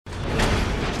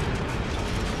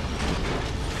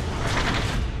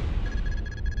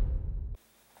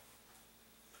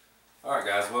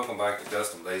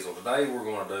Custom Diesel. Today we're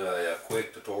going to do a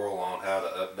quick tutorial on how to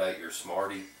update your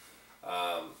Smarty.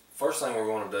 First thing we're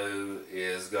going to do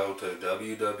is go to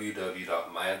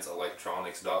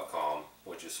www.madselectronics.com,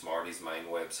 which is Smarty's main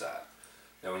website.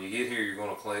 Now when you get here, you're going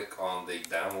to click on the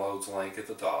downloads link at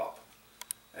the top,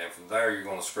 and from there you're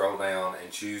going to scroll down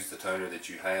and choose the tuner that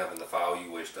you have and the file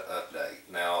you wish to update.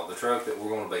 Now the truck that we're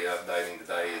going to be updating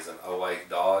today is an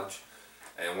 '08 Dodge,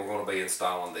 and we're going to be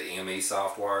installing the ME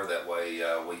software. That way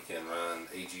we can run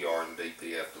EGR and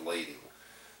DPF deleting.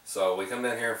 So we come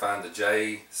down here and find the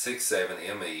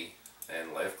J67ME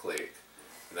and left click,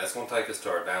 and that's going to take us to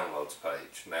our downloads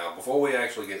page. Now before we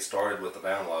actually get started with the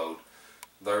download,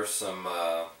 there's some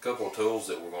couple of tools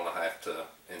that we're going to have to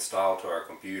install to our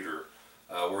computer.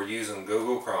 We're using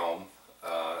Google Chrome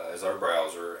as our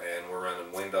browser, and we're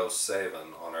running Windows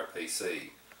 7 on our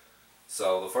PC.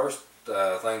 So the first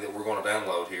thing that we're going to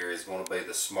download here is going to be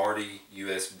the Smarty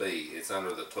USB. It's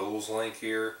under the tools link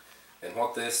here, and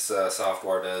what this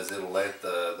software does, it'll let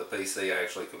the PC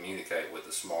actually communicate with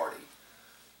the Smarty.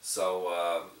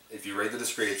 So if you read the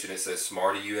description, it says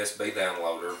Smarty USB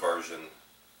downloader version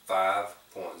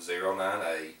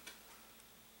 5.098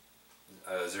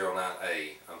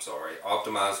 09A,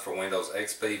 optimized for Windows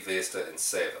XP, Vista, and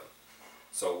 7.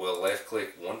 So we'll left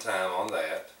click one time on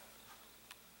that,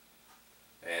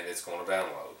 and it's going to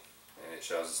download, and it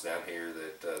shows us down here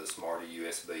that the Smarty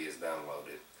USB is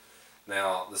downloaded.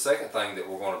 Now the second thing that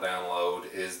we're going to download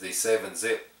is the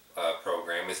 7-zip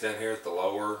program. It's down here at the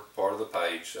lower part of the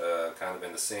page, kind of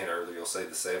in the center. You'll see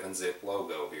the 7-zip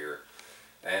logo here.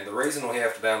 And the reason we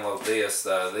have to download this,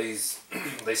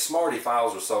 these Smarty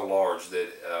files are so large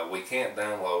that we can't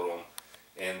download them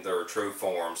in their true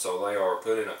form. So they are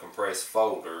put in a compressed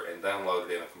folder and downloaded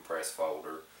in a compressed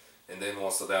folder. And then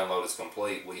once the download is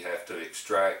complete, we have to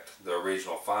extract the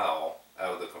original file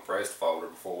out of the compressed folder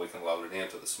before we can load it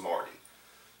into the Smarty.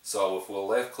 So if we'll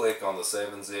left click on the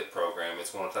 7-zip program, it's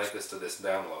going to take us to this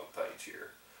download page here.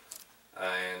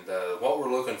 And what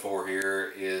we're looking for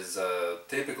here is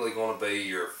typically going to be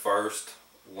your first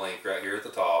link right here at the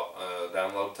top.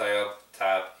 Download tab,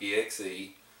 type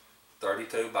exe,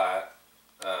 32 byte,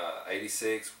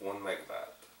 86, 1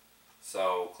 megabyte.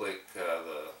 So click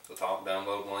the top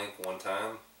download link one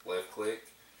time, left click,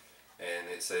 and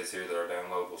it says here that our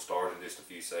download will start in just a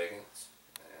few seconds.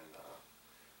 And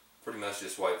pretty much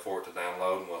just wait for it to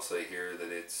download, and we'll see here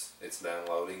that it's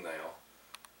downloading now.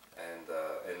 And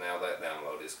now that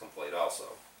download is complete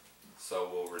also. So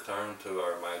we'll return to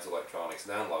our Mads Electronics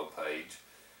download page,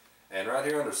 and right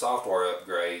here under software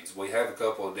upgrades we have a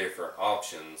couple of different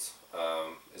options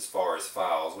as far as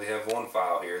files. We have one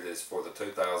file here that's for the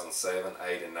 2007,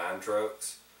 8, and 9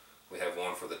 trucks. We have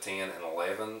one for the 10 and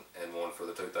 11, and one for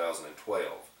the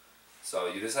 2012. So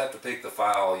you just have to pick the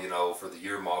file, you know, for the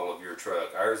year model of your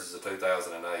truck. Ours is a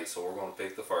 2008, so we're going to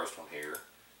pick the first one here,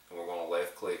 and we're going to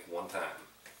left click one time.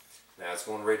 Now it's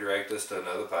going to redirect us to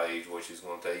another page, which is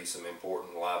going to tell you some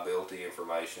important liability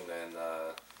information and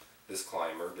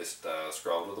disclaimer. Just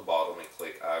scroll to the bottom and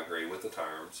click I agree with the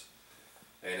terms,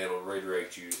 and it'll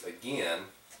redirect you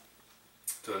again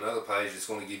to another page. It's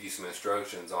going to give you some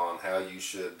instructions on how you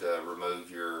should remove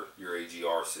your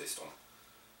EGR system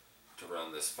to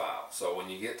run this file. So when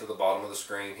you get to the bottom of the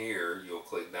screen here, you'll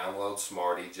click download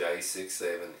Smarty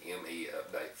J67ME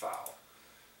update file.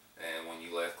 And when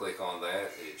you left click on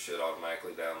that, it should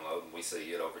automatically download, and we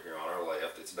see it over here on our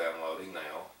left. It's downloading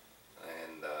now,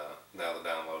 and now the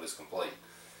download is complete.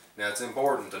 Now it's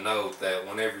important to note that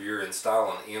whenever you're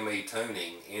installing ME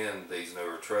tuning in these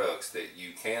newer trucks, that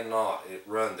you cannot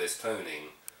run this tuning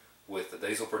with the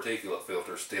diesel particulate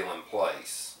filter still in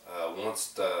place.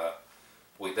 Once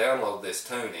we download this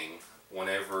tuning,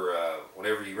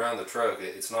 whenever you run the truck,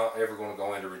 it's not ever going to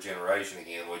go into regeneration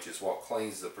again, which is what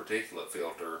cleans the particulate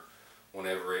filter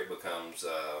whenever it becomes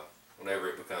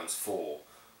full,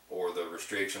 or the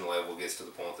restriction level gets to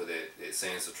the point that it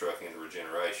sends the truck into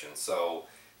regeneration. So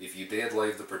if you did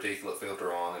leave the particulate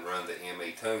filter on and run the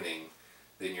ME tuning,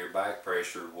 then your back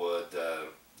pressure would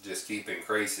just keep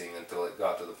increasing until it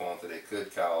got to the point that it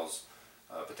could cause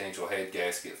potential head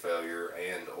gasket failure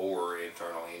and or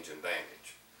internal engine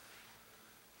damage.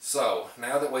 So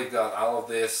now that we've got all of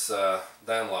this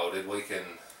downloaded, we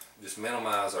can just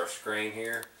minimize our screen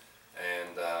here,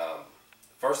 and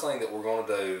first thing that we're going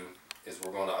to do is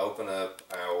we're going to open up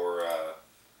our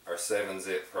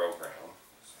 7-zip program.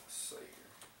 Let's see here.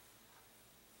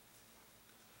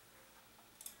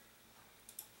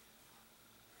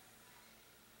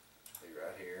 See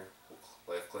right here, we'll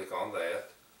left click on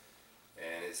that,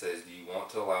 and it says, do you want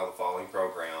to allow the following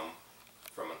program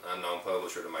from an unknown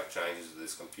publisher to make changes to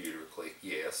this computer? Click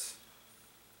yes.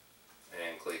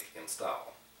 and click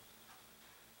install,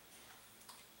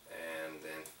 and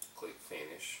then click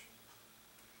finish.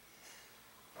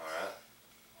 Alright,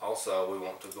 also we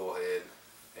want to go ahead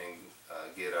and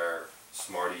get our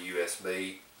Smarty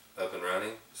USB up and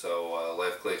running, so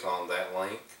left click on that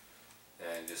link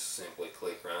and just simply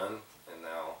click run, and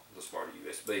now the Smarty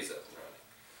USB is up and running.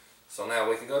 So now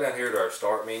we can go down here to our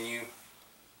start menu,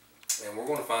 and we're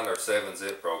going to find our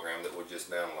 7-zip program that we just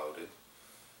downloaded.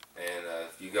 And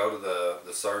if you go to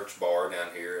the search bar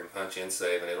down here and punch in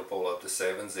 7, it'll pull up the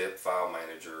 7-zip file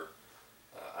manager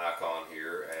icon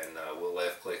here, and we'll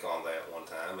left click on that one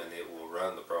time and it will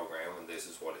run the program, and this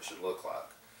is what it should look like.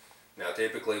 Now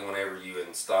typically whenever you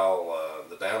install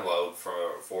the download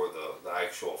for the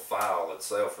actual file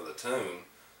itself for the tune,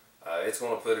 it's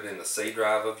going to put it in the C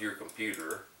drive of your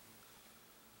computer,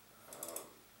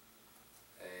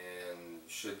 and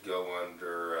should go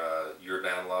under your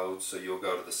downloads. So you'll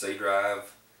go to the C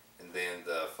drive and then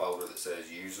the folder that says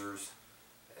users,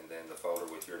 and then the folder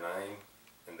with your name,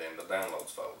 and then the downloads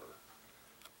folder.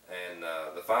 And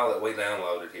the file that we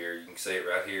downloaded here, you can see it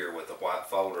right here with the white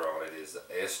folder on it, is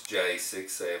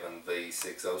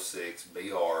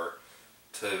SJ67V606BR2.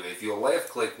 If you'll left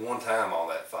click one time on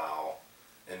that file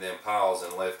and then pause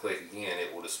and left click again,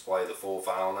 it will display the full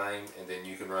file name, and then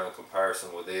you can run a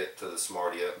comparison with it to the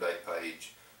Smarty update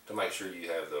page to make sure you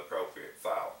have the appropriate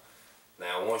file.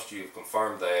 Now once you've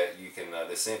confirmed that, you can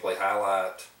just simply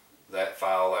highlight that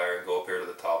file there and go up here to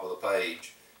the top of the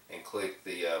page and click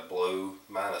the blue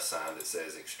minus sign that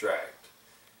says extract,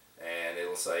 and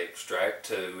it'll say extract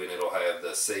to, and it'll have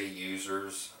the C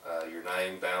users, your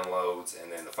name, downloads,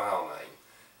 and then the file name,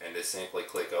 and just simply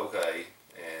click OK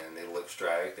and it'll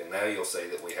extract. And now you'll see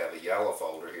that we have a yellow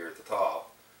folder here at the top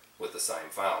with the same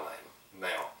file name.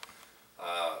 Now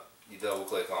you double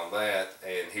click on that,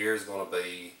 and here's going to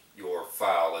be your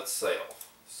file itself.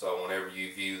 So whenever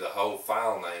you view the whole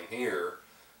file name here,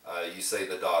 you see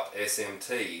the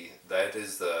 .smt. That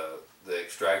is the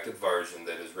extracted version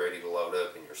that is ready to load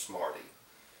up in your Smarty.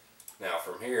 Now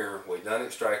from here, we've done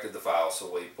extracted the file, so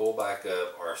we pull back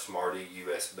up our Smarty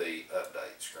USB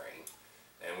update screen,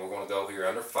 and we're going to go here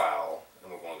under File,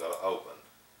 and we're going to go to Open,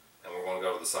 and we're going to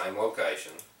go to the same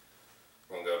location.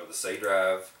 We're going to go to the C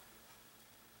drive,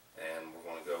 and we're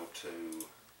going to go to,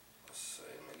 let's see,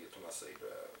 let me get to my C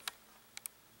drive.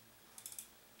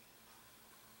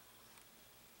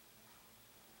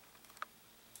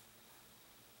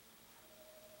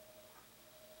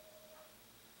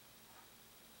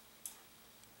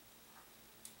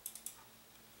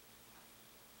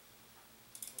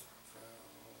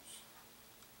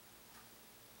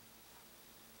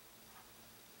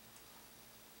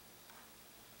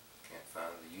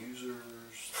 Find the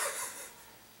users.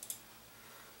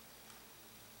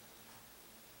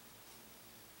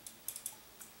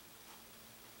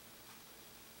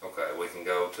 Okay, we can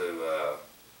go to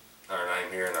our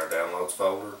name here in our downloads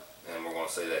folder, and we're going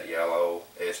to see that yellow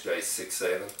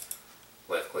SJ67.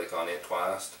 Left click on it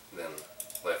twice, then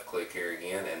left click here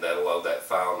again, and that'll load that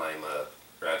file name up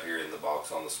right here in the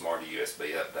box on the Smarty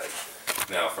USB update.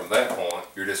 Now from that point,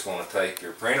 you're just going to take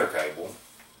your printer cable,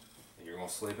 you're going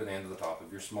to slip it into the top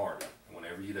of your Smarty.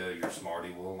 Whenever you do, your Smarty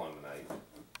will illuminate.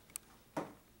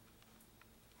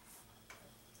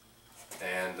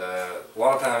 And a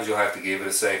lot of times you'll have to give it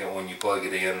a second when you plug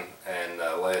it in and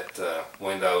let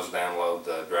Windows download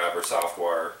the driver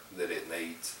software that it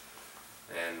needs.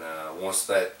 And once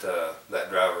that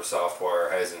driver software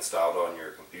has installed on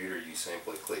your computer, you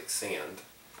simply click send,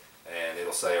 and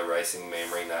it'll say erasing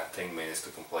memory, 19 minutes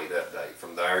to complete update.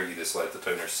 From there, you just let the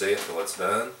tuner sit till it's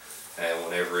done. And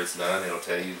whenever it's done, it'll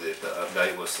tell you that the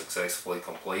update was successfully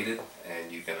completed,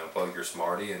 and you can unplug your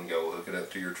Smarty and go hook it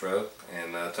up to your truck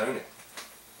and tune it.